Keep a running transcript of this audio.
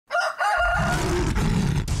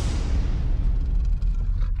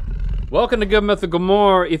Welcome to Good Mythical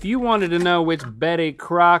MORE. If you wanted to know which Betty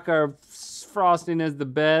Crocker frosting is the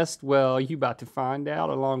best, well, you about to find out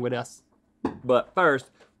along with us. But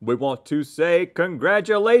first, we want to say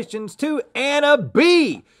congratulations to Anna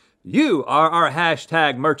B. You are our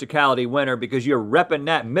hashtag Merchicality winner because you're repping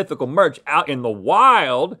that mythical merch out in the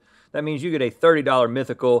wild. That means you get a $30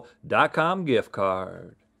 mythical.com gift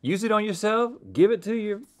card. Use it on yourself, give it to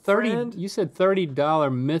your friend. You said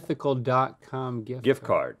 $30 mythical.com gift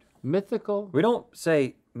card. Mythical? We don't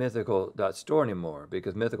say mythical.store anymore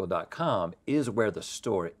because mythical.com is where the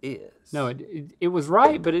store is. No, it was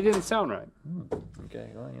right, but it didn't sound right.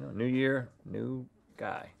 Okay, well, you know, new year, new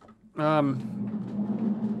guy.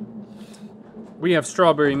 We have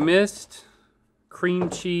strawberry mist,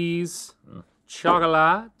 cream cheese,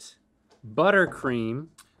 chocolate, buttercream,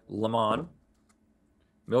 Lemon,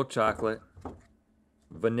 milk chocolate,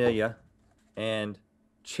 vanilla, and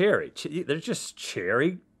cherry. They're just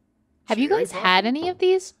cherry. Have you guys had any of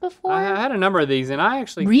these before? I had a number of these, and I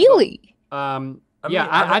actually really.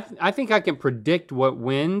 I think I can predict what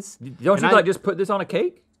wins. Don't you like just put this on a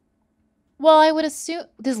cake? Well, I would assume.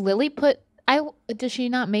 Does Lily put? Does she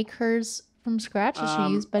not make hers from scratch? Does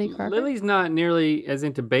she use Betty Crocker? Lily's not nearly as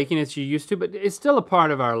into baking as she used to, but it's still a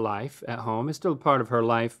part of our life at home. It's still a part of her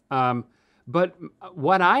life. But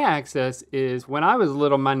what I access is when I was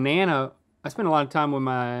little, my Nana. I spent a lot of time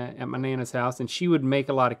at my Nana's house, and she would make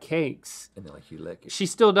a lot of cakes. And then like you lick it. She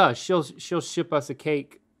still does. She'll ship us a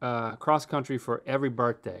cake cross country for every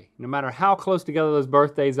birthday. No matter how close together those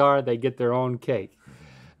birthdays are, they get their own cake.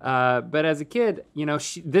 But as a kid, you know,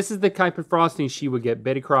 this is the type of frosting she would get,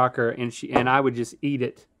 Betty Crocker, and I would just eat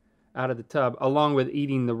it out of the tub, along with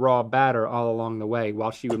eating the raw batter all along the way while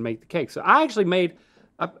she would make the cake. So I actually made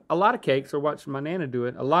a lot of cakes, or watched my Nana do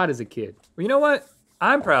it a lot as a kid. Well, you know what?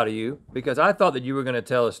 I'm proud of you because I thought that you were going to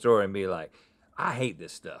tell a story and be like, I hate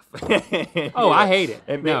this stuff. I hate it.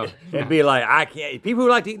 And be like, I can't. People who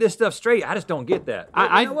like to eat this stuff straight, I just don't get that.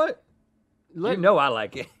 You know what? You know I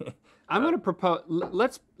like it. I'm going to propose.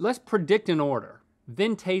 Let's predict an order,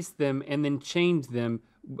 then taste them, and then change them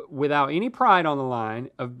without any pride on the line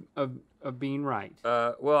of being right.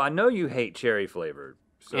 Well, I know you hate cherry flavored.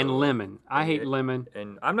 So, and lemon. I hate lemon.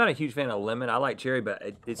 And I'm not a huge fan of lemon. I like cherry, but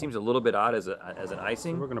it seems a little bit odd as an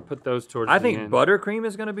icing. So we're going to put those towards the end. I think buttercream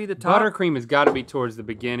is going to be the top. Buttercream has got to be towards the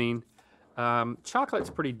beginning.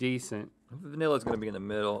 Chocolate's pretty decent. Vanilla is going to be in the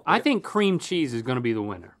middle. I think cream cheese is going to be the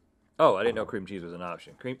winner. Oh, I didn't know cream cheese was an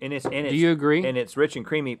option. Do you agree? And it's rich and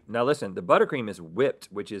creamy. Now listen, the buttercream is whipped,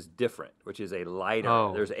 which is different, which is a lighter.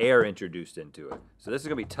 Oh. There's air introduced into it. So this is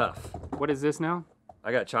going to be tough. What is this now?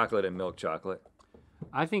 I got chocolate and milk chocolate.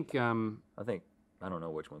 I think I don't know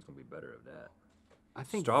which one's gonna be better of that. I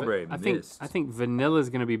think strawberry mist. I think vanilla is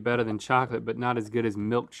gonna be better than chocolate, but not as good as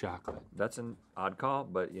milk chocolate. That's an odd call,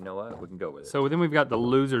 but you know what? We can go with it. So then we've got the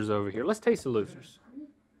losers over here. Let's taste the losers.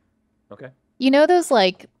 Okay. You know those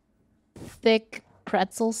like thick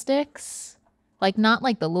pretzel sticks? Like not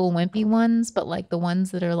like the little wimpy ones, but like the ones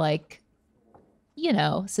that are like, you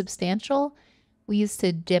know, substantial. We used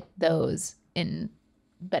to dip those in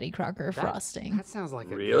Betty Crocker frosting. That sounds like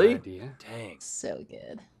a good idea. Dang. So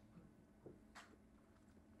good.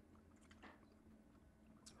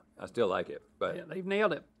 I still like it, but yeah, they've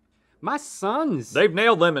nailed it. My sons. They've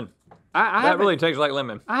nailed lemon. That really tastes like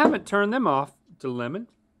lemon. I haven't turned them off to lemon.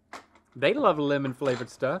 They love lemon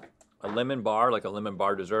flavored stuff. A lemon bar, like a lemon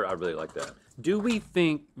bar dessert, I really like that. Do we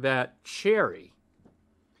think that cherry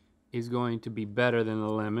is going to be better than the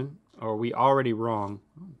lemon, or are we already wrong?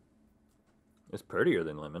 It's prettier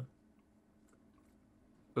than lemon.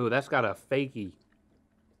 Ooh, that's got a fakey.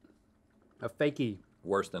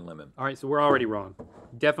 Worse than lemon. All right, so we're already wrong.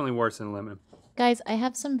 Definitely worse than lemon. Guys, I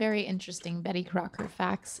have some very interesting Betty Crocker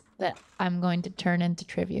facts that I'm going to turn into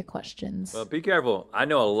trivia questions. Well, be careful. I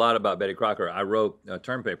know a lot about Betty Crocker. I wrote a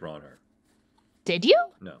term paper on her. Did you?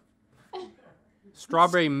 No.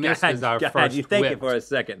 Strawberry mist is our first you think whipped. it for a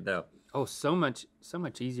second, though. Oh, so much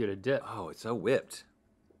easier to dip. Oh, it's so whipped.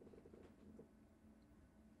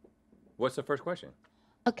 What's the first question?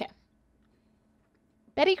 Okay.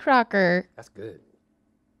 Betty Crocker. That's good.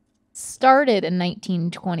 Started in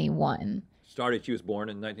 1921. She was born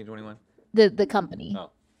in 1921? The company.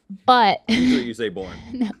 Oh. But. Usually you say born.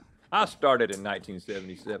 No. I started in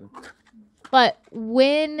 1977. But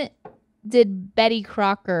when did Betty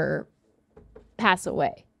Crocker pass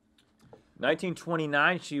away?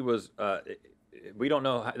 1929, she was, we don't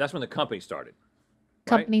know, that's when the company started.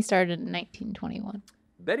 Company started in 1921.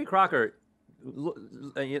 Betty Crocker,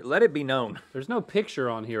 let it be known. There's no picture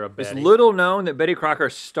on here of Betty. It's little known that Betty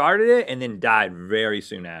Crocker started it and then died very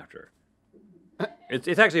soon after.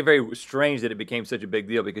 It's actually very strange that it became such a big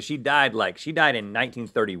deal because she died in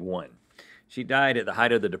 1931. She died at the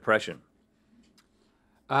height of the Depression.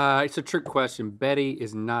 It's a trick question. Betty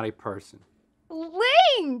is not a person.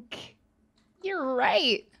 Link! You're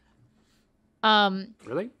right.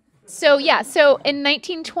 Really? So in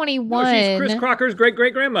 1921, No, she's Chris Crocker's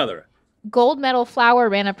great-great-grandmother. Gold Medal Flour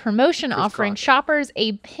ran a promotion offering Crocker. shoppers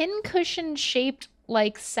a pincushion shaped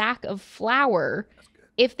like sack of flour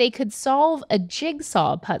if they could solve a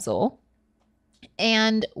jigsaw puzzle.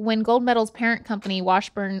 And when Gold Medal's parent company,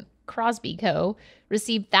 Washburn Crosby Co.,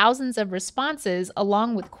 received thousands of responses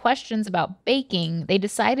along with questions about baking, they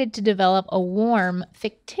decided to develop a warm,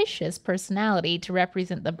 fictitious personality to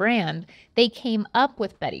represent the brand. They came up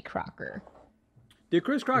with Betty Crocker. Did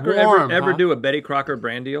Chris Crocker Warm, ever huh? do a Betty Crocker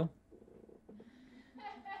brand deal?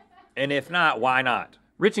 And if not, why not?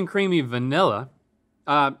 Rich and creamy vanilla.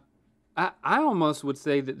 I almost would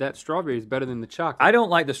say that strawberry is better than the chocolate. I don't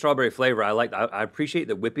like the strawberry flavor. I appreciate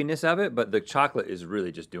the whippiness of it, but the chocolate is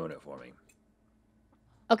really just doing it for me.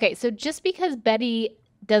 Okay, so just because Betty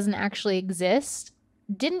doesn't actually exist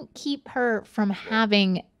didn't keep her from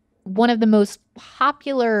having one of the most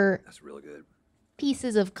popular That's really good.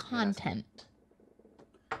 pieces of content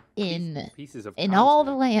in Pieces of all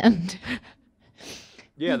the content. land.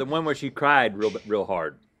 Yeah, the one where she cried real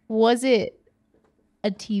hard. Was it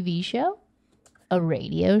a TV show, a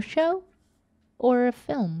radio show, or a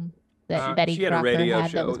film that Betty She had Crocker a radio had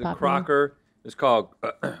that show. was The popular? Crocker is called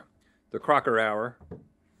the Crocker Hour,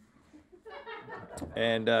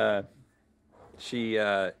 and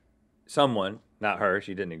someone, not her,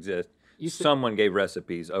 she didn't exist. Someone gave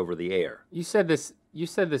recipes over the air. You said this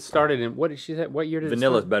started in, what did she say? What year did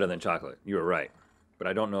Vanilla's it start? better than chocolate. You were right, but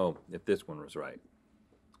I don't know if this one was right.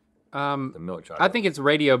 The milk chocolate. I think it's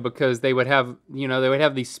radio because they would have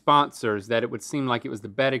these sponsors that it would seem like it was the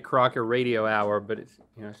Betty Crocker Radio Hour, but it's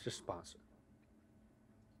just sponsored.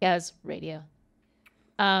 Yeah, it was radio.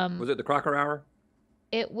 Was it the Crocker Hour?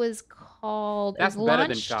 It was called. That's it was better than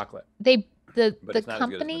launched- chocolate. The But it's not as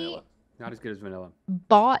good as company vanilla. Not as good as vanilla.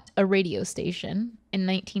 bought a radio station in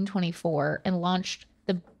 1924 and launched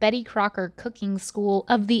the Betty Crocker Cooking School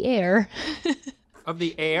of the Air. Of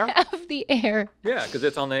the air? Of the air, Yeah, because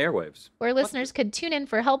it's on the airwaves. where listeners could tune in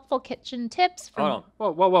for helpful kitchen tips from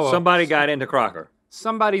Hold on. Whoa. Somebody got into Crocker.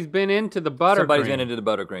 Somebody's been into the buttercream. Somebody's been into the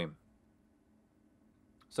buttercream.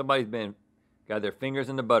 Somebody's got their fingers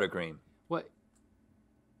in the buttercream. What?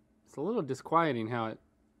 It's a little disquieting how it...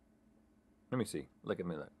 Let me see. Look at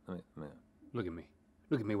me. Look at me.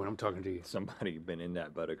 Look at me when I'm talking to you. Somebody been in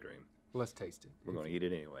that buttercream. Let's taste it. We're going to eat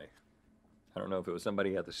it anyway. I don't know if it was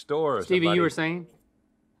somebody at the store or Stevie, somebody. you were saying?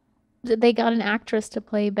 they got an actress to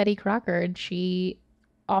play Betty Crocker, and she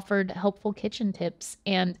offered helpful kitchen tips.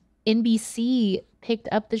 And NBC picked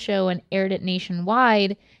up the show and aired it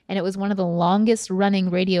nationwide, and it was one of the longest running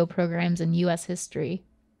radio programs in U.S. history.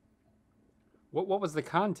 What was the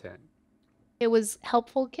content? It was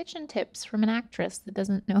helpful kitchen tips from an actress that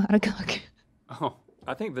doesn't know how to cook. Oh,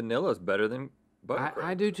 I think vanilla is better than buttercream.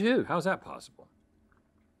 I do too. How's that possible?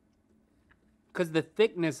 Because the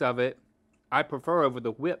thickness of it, I prefer over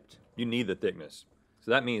the whipped. You need the thickness.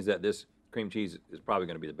 So that means that this cream cheese is probably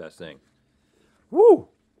going to be the best thing. Woo!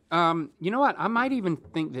 You know what? I might even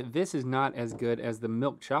think that this is not as good as the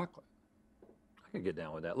milk chocolate. I could get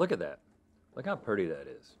down with that. Look at that. Look how pretty that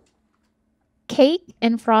is. Cake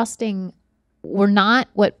and frosting were not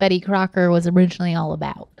what Betty Crocker was originally all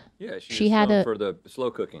about. Yeah, She had known a- for the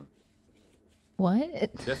slow cooking.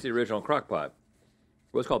 What? That's the original crock pot.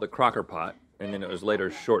 It was called the Crocker pot, and then it was later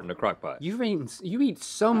shortened to crock pot. You eat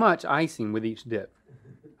so much icing with each dip.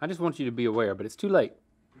 I just want you to be aware, but it's too late.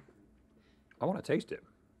 I want to taste it.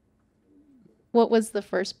 What was the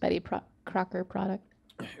first Betty Crocker product?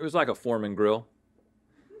 It was like a Foreman grill,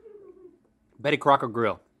 Betty Crocker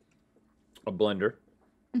Grill. a blender.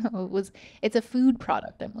 No, it's a food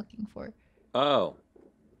product I'm looking for. Oh,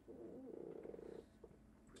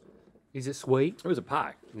 Is it sweet? it was a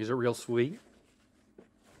pie. Is it real sweet?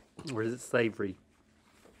 Or is it savory?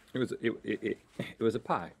 It was a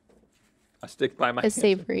pie. I stick by my. A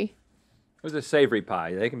savory. It was a savory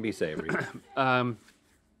pie. They can be savory.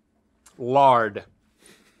 Lard.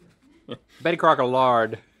 Betty Crocker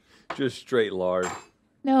lard. Just straight lard.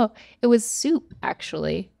 No, it was soup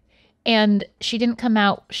actually. And she didn't come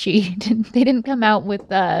out. They didn't come out with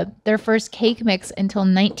their first cake mix until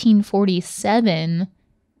 1947.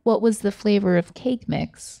 What was the flavor of cake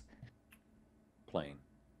mix? Plain.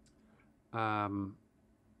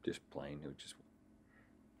 Just plain. It was just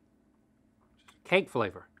Cake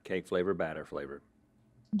flavor. cake flavor, batter flavor.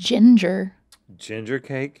 Ginger. Ginger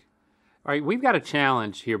cake. All right, we've got a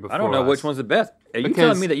challenge here before I don't know us. which one's the best. Are you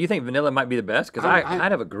telling me that you think vanilla might be the best? Because I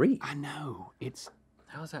kind of agree. I know.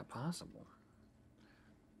 How is that possible?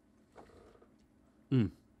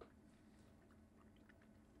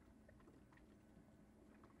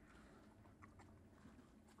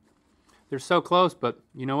 They're so close, but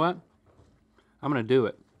you know what? I'm going to do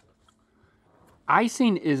it.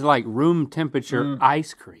 Icing is like room temperature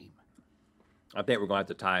ice cream. I think we're going to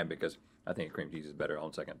have to tie them because I think cream cheese is better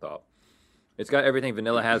on second thought. It's got everything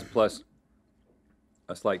vanilla has plus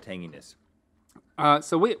a slight tanginess. I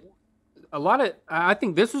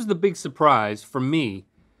think this was the big surprise for me.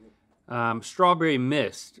 Strawberry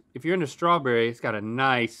mist. If you're into strawberry, it's got a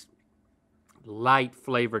nice light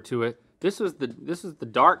flavor to it. This is the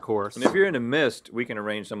dark horse. And if you're into mist, we can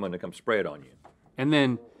arrange someone to come spray it on you. And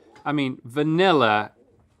then, I mean, vanilla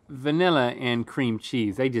and cream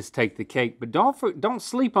cheese. They just take the cake. But don't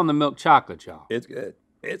sleep on the milk chocolate, y'all. It's good.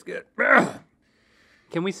 It's good.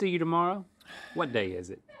 Can we see you tomorrow? What day is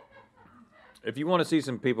it? If you want to see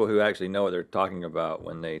some people who actually know what they're talking about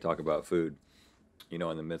when they talk about food, in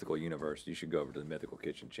the mythical universe, you should go over to the Mythical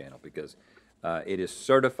Kitchen channel because it is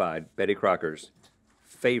certified Betty Crocker's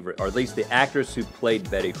favorite, or at least the actress who played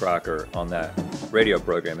Betty Crocker on that radio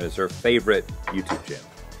program. It is her favorite YouTube channel.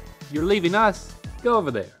 You're leaving us? Go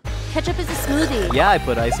over there. Ketchup is a smoothie. Yeah, I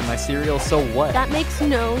put ice in my cereal, so what? That makes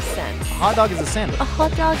no sense. A hot dog is a sandwich. A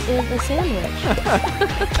hot dog is a sandwich.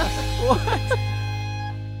 What?